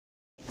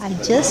I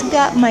just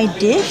got my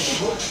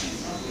dish.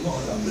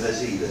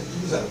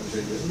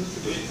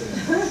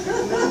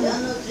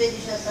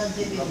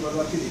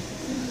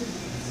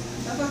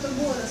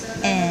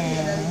 And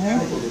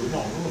you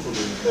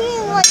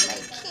didn't like my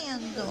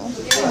candle.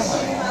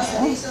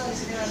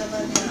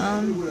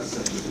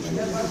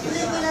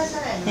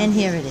 And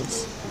here it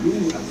is.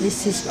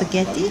 This is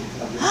spaghetti.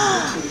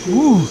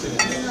 Ooh.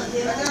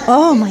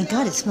 Oh my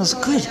God, it smells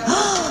good.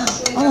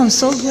 Oh, I'm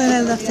so glad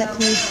I left that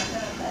place.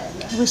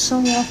 It was so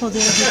awful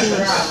there. They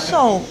were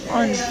so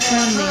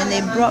unfriendly, and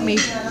they brought me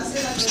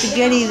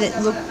spaghetti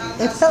that looked,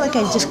 it felt like I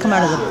had just come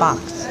out of the box.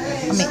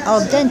 I mean,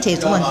 al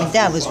dente's one thing,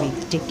 that was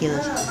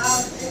ridiculous.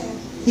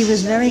 He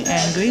was very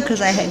angry because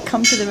I had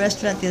come to the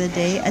restaurant the other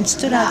day and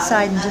stood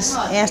outside and just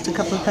asked a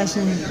couple of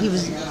questions. He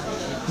was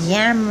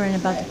yammering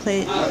about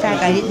the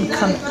fact I didn't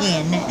come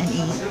in and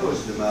eat.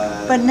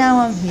 But now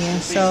I'm here,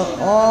 so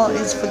all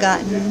is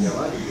forgotten.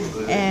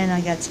 And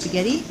I got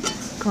spaghetti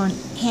con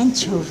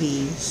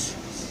anchovies.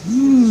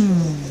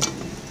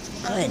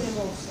 Good.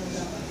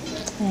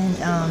 And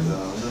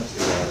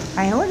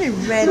I ordered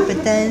red,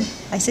 but then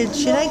I said,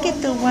 should I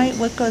get the white?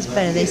 What goes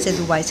better? They said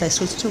the white, so I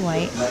switched to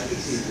white.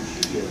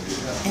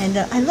 And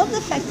I love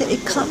the fact that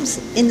it comes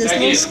in this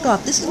little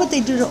scarf. This is what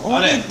they do to all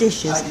the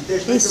dishes.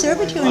 They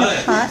serve it here in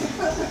a pot.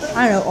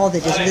 I don't know all the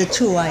dishes, the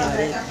two I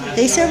ordered.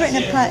 They serve it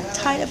in a pot,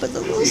 tied up with a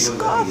little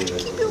scarf to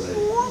keep it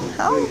warm.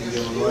 How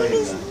cute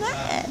is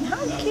that?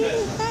 How cute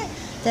is that?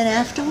 Then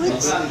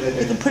afterwards,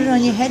 you can put it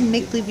on your head and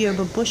make believe you're a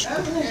babushka.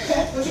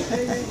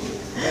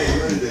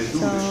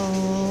 So,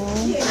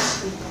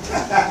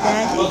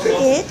 that is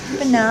it.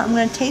 But now I'm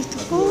going to taste the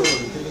food,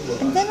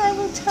 and then I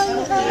will tell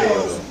you how it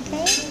is,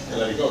 okay?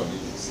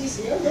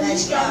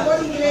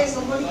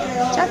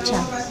 Ciao,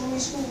 ciao.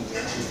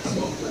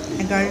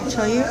 I gotta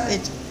tell you,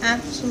 it's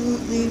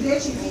absolutely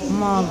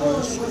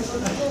marvelous.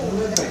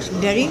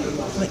 Spaghetti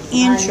with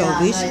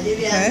anchovies,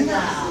 okay?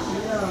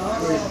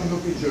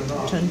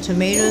 Some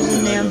tomatoes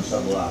in there.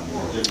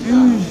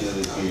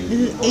 This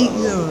is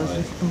 €8,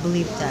 if you can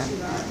believe that.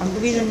 I'll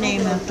give you the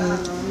name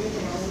afterwards.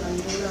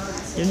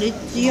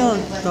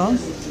 Delicioso.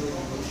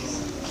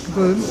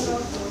 Good.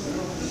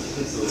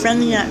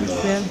 Friendly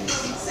atmosphere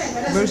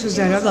versus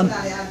that other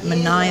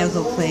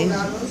maniacal place,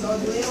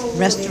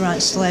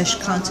 restaurant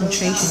 /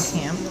 concentration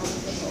camp.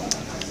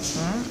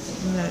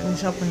 Got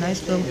yourself a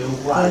nice little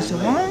glass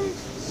of wine.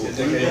 That's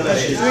 3.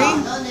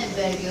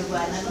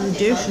 The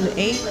dish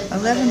is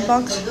 $11,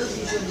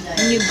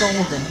 and you're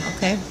golden,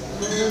 okay?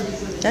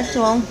 That's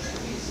all.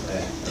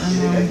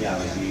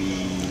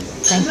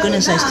 Thank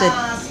goodness I said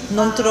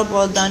non troppo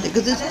al dente,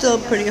 because it's still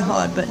pretty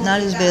hard, but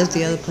not as bad as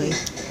the other place.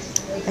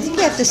 I think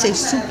you have to say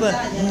super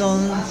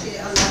non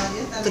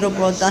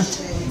troppo al dente.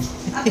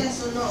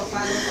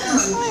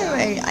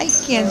 Anyway, I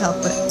can't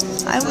help it.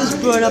 I was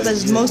brought up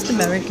as most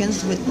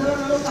Americans with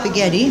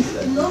spaghetti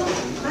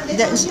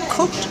that is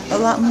cooked a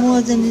lot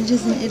more than it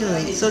is in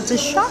Italy. So it's a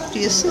shock to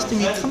your system.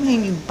 You come here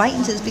and you bite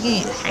into the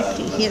spaghetti and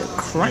actually hear the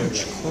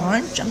crunch,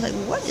 crunch. I'm like,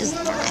 what is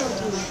that?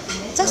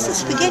 That's the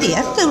spaghetti.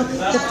 After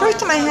the first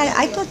time I had it,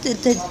 I thought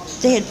that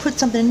they had put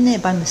something in there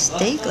by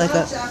mistake, like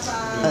a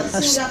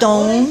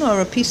stone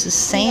or a piece of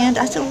sand.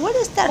 I said, what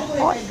is that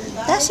hot?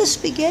 That's a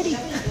spaghetti.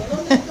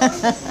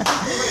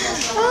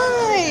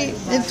 Alright,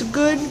 it's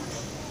good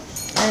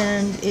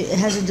and it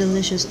has a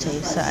delicious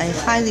taste, so I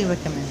highly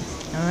recommend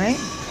it. Alright?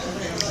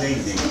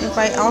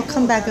 I'll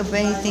come back if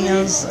anything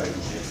else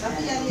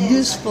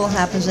useful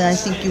happens that I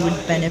think you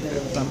would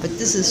benefit from, but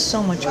this is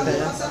so much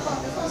better.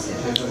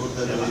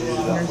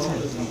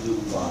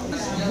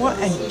 What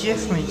a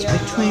difference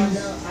between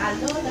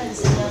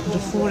the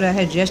food I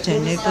had yesterday.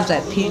 And there was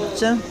that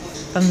pizza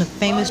from the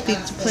famous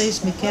pizza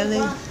place,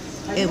 Michele.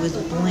 It was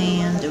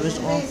bland, it was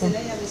awful.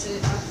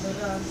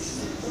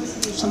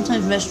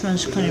 Sometimes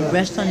restaurants kind of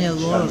rest on their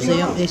laurels.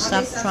 They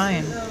stop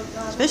trying,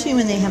 especially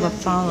when they have a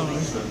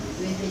following.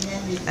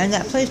 And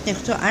that place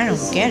next door, I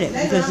don't get it,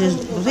 because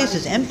the place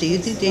is empty.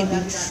 You'd think they'd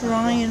be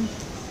trying.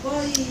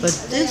 But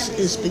this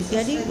is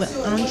spaghetti with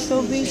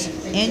anchovies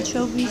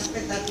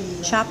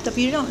chopped up.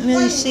 You don't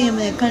really see them,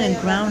 they're kind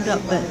of ground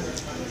up, but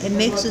it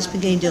makes the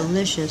spaghetti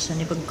delicious. And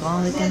they put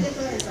garlic in.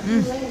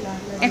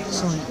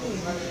 Excellent.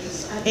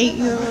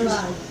 €8.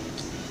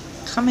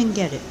 Come and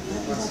get it.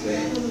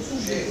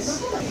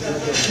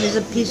 There's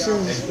a piece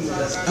of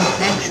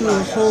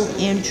actual whole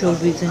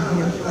anchovies in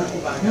here.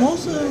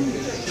 Most of them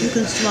you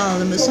can swallow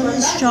them, but some of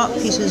these sharp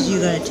pieces you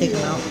gotta take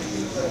them out.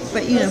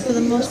 But you know, for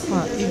the most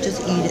part, you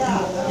just eat it.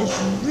 It's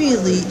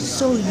really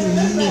so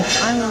unique.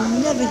 I will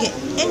never get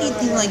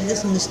anything like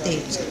this in the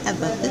States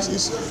ever. This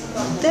is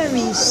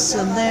very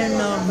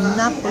Salerno,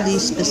 Napoli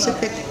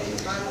specific.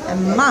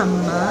 And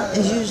Mama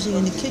is usually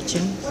in the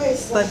kitchen,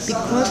 but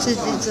because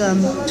it's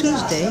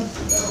Tuesday,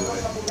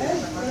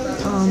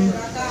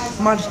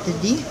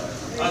 martedì,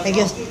 I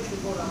guess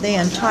they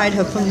untied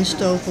her from the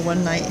stove for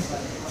one night.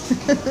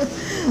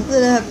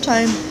 Let her have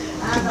time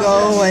to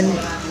go and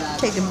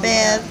take a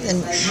bath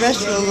and rest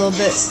for a little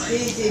bit.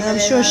 And I'm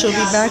sure she'll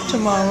be back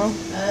tomorrow.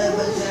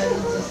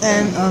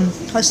 And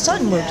her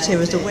son works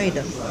here as a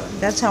waiter.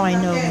 That's how I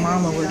know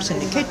Mama works in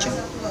the kitchen.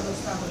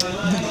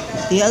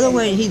 The other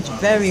way, he's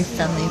very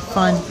friendly,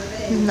 fun.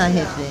 He's not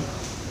here today.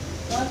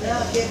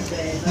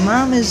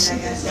 Mom is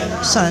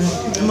son,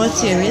 more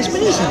serious,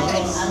 but he's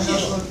nice.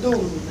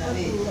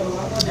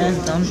 And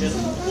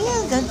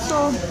yeah, that's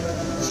all.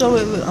 So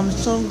I'm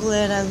so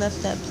glad I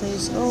left that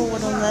place. Oh,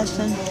 what a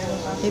lesson!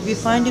 If you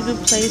find a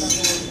good place,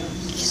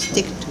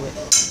 stick to it.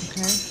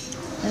 Okay?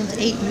 And it's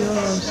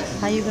 €8.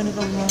 How you gonna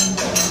go wrong?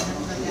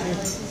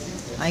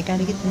 I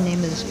gotta get the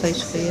name of this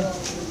place for you.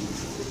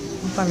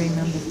 If I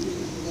remember.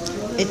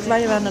 It's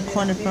right around the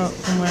corner from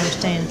where I'm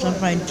staying. So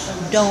if I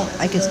don't,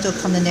 I can still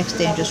come the next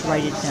day and just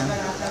write it down.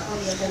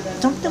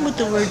 Something with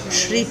the word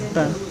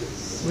trippa,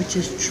 which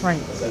is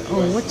tripe.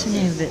 Oh, what's the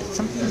name of it?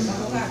 Something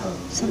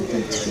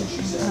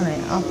trippa. All right,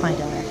 I'll find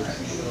out after.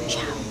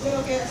 Ciao.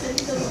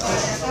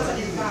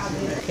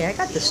 Okay, I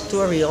got the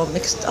story all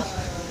mixed up.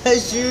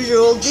 As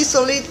usual. Di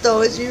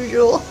solito, as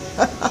usual.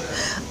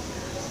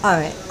 All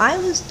right, I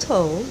was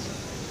told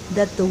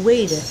that the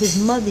waiter, his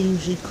mother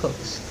usually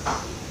cooks.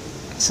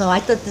 So I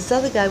thought this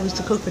other guy was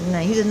the cook for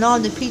tonight. He said, no,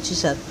 I'm the pizza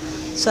chef.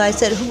 So I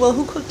said, well,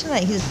 who cooked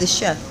tonight? He's the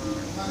chef.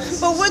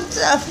 But what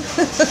chef?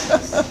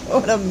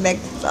 What a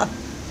mix up.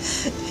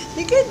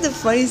 You get the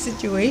funny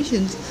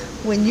situations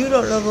when you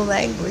don't know the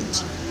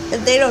language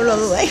and they don't know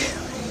the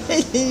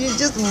language. You're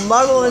just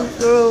muddling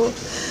through.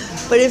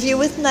 But if you're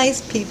with nice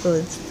people,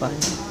 it's fun.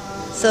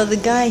 So the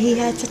guy, he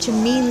had such a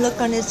mean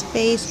look on his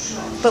face.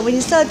 But when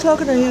you started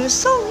talking to him, he was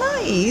so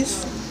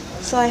nice.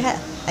 So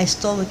I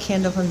stole a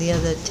candle from the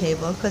other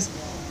table because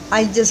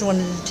I just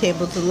wanted the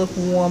table to look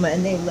warmer,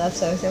 and they left,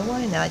 so I said,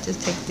 why not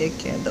just take their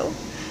candle?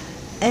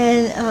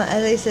 And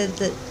as I said,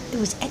 that it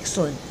was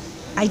excellent.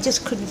 I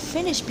just couldn't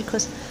finish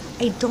because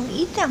I don't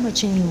eat that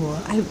much anymore.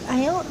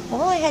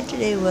 All I had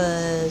today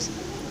was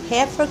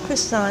half a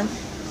croissant,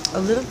 a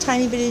little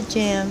tiny bit of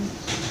jam,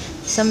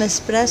 some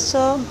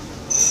espresso,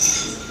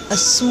 a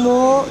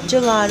small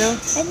gelato,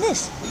 and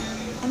this.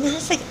 I mean,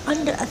 it's like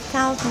under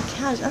 1,000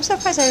 calories. I'm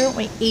surprised I don't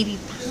weigh 80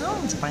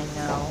 pounds by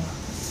now.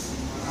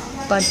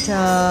 But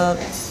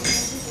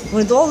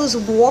with all this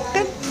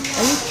walking,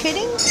 are you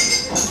kidding?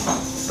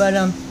 But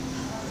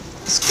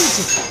excuse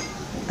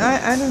me,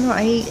 I don't know.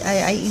 I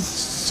eat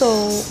so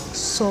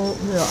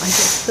little. I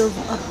get filled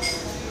up.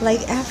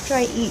 Like after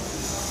I eat,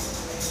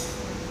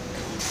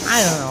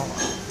 I don't know,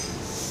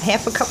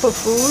 half a cup of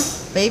food,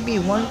 maybe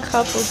 1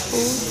 cup of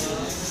food.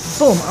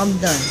 Boom, I'm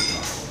done.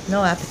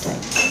 No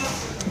appetite.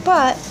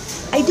 But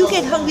I do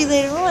get hungry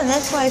later on.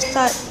 That's why I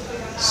start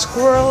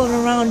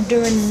squirreling around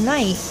during the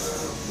night.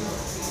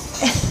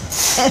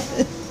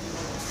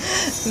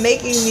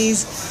 Making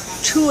these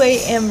 2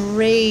 a.m.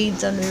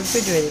 raids on the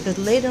refrigerator, because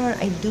later on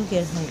I do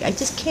get hungry. I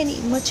just can't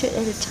eat much at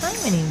a time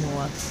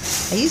anymore.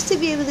 I used to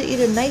be able to eat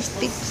a nice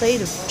big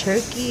plate of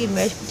turkey and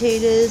mashed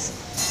potatoes,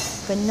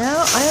 but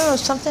now, I don't know,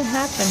 something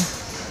happened.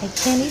 I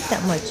can't eat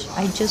that much.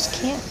 I just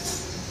can't.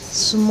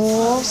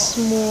 Small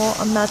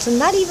amounts, and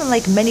not even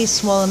like many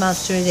small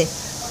amounts during the day.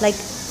 Like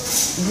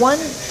one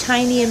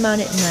tiny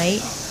amount at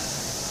night.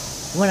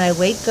 When I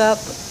wake up,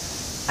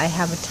 I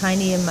have a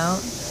tiny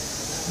amount.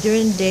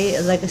 During the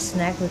day, like a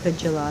snack, like a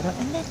gelato,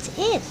 and that's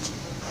it.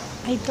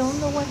 I don't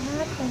know what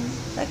happened.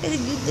 Like I said,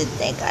 you did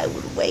think I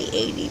would weigh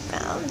 80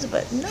 pounds,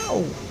 but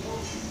no.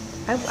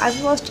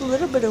 I've lost a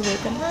little bit of weight,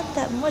 but not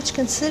that much,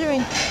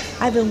 considering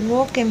I've been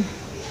walking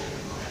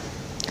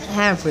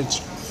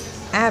average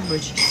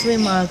 3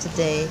 miles a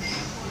day,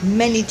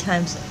 many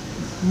times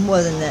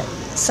more than that.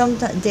 Some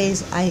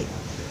days I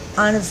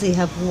honestly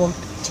have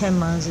walked 10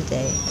 miles a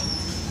day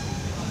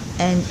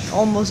and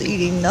almost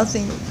eating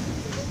nothing.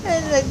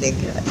 And I think,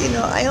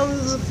 I only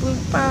lose a few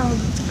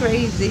pounds. It's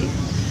crazy.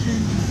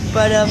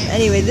 But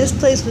anyway, this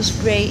place was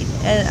great,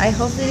 and I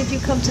hope that if you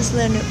come to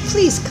Salerno,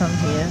 please come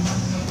here,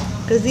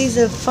 because these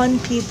are fun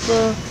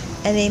people,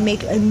 and they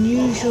make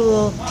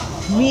unusual,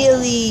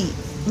 really,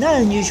 not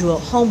unusual,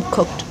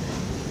 home-cooked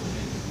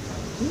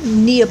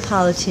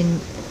Neapolitan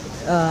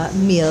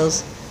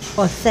meals,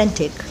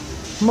 authentic.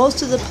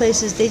 Most of the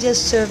places, they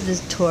just serve the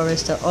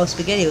tourists,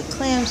 spaghetti with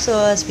clam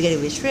sauce, spaghetti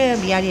with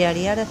shrimp, yada, yada,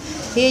 yada.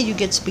 Here you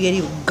get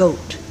spaghetti with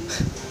goat.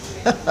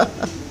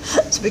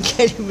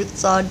 Spaghetti with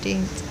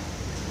sardines.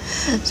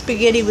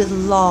 Spaghetti with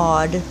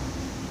lard,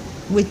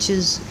 which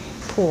is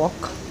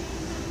pork.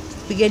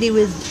 Spaghetti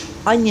with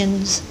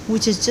onions,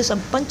 which is just a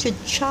bunch of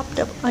chopped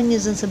up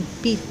onions and some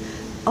beef.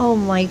 Oh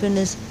my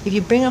goodness. If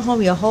you bring it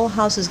home, your whole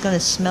house is going to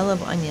smell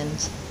of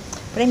onions.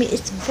 But I mean,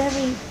 it's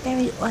very,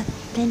 very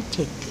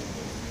authentic.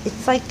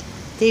 It's like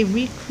they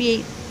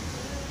recreate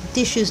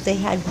dishes they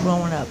had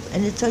growing up,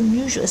 and it's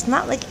unusual. It's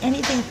not like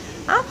anything.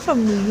 I'm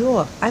from New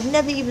York. I've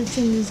never even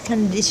seen these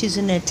kind of dishes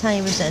in an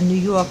Italian restaurant in New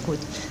York.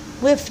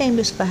 We're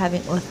famous for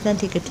having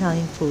authentic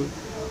Italian food.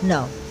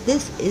 No,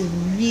 this is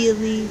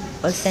really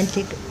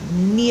authentic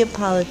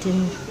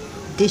Neapolitan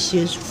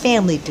dishes,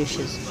 family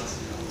dishes.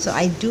 So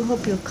I do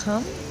hope you'll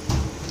come,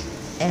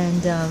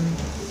 and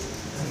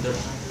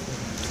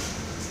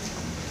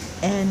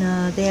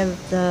they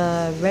have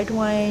the red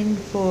wine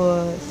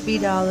for $3,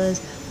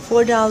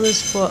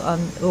 $4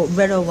 for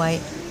red or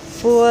white,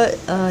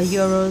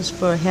 €4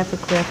 for half a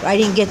cracker. I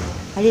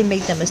didn't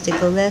make that mistake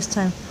the last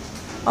time.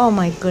 Oh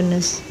my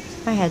goodness.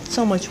 I had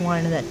so much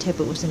wine on that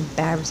table, it was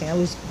embarrassing. I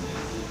was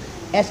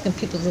asking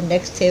people at the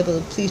next table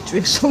to please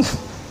drink some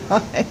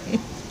wine.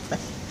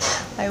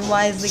 I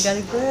wisely got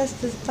a glass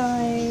this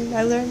time.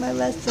 I learned my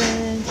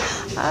lesson.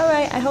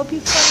 Alright, I hope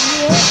you come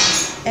here.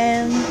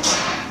 And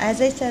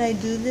as I said, I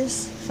do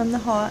this from the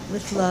heart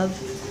with love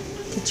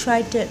to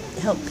try to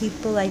help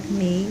people like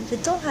me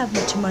that don't have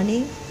much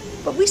money,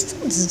 but we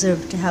still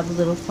deserve to have a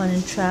little fun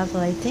and travel,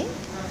 I think.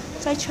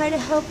 So I try to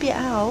help you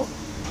out,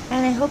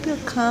 and I hope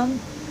you'll come,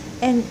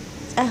 and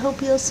I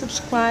hope you'll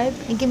subscribe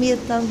and give me a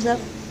thumbs up,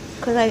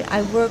 because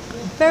I work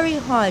very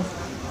hard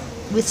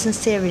with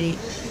sincerity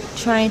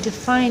trying to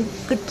find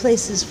good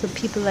places for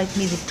people like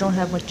me that don't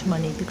have much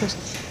money, because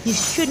you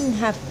shouldn't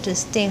have to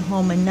stay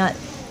home and not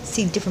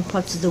see different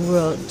parts of the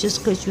world just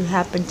because you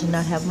happen to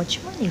not have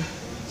much money.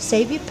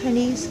 Save your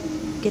pennies,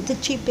 get the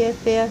cheap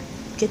airfare,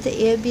 get the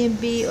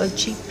Airbnb or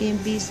cheap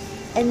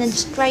B&Bs, and then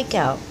strike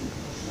out,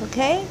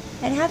 okay?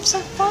 And have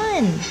some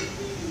fun,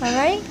 all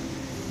right?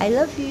 I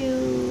love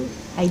you.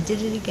 I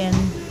did it again.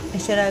 I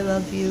said I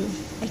love you.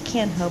 I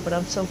can't help it.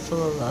 I'm so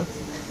full of love.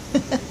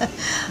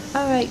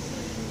 All right.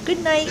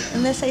 Good night,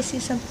 unless I see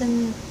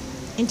something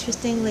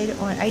interesting later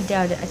on. I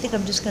doubt it. I think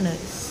I'm just going to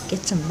get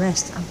some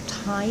rest. I'm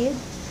tired.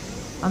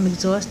 I'm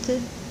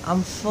exhausted.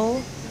 I'm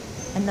full.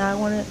 And now I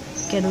want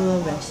to get a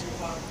little rest.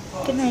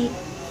 Good night.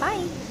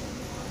 Bye.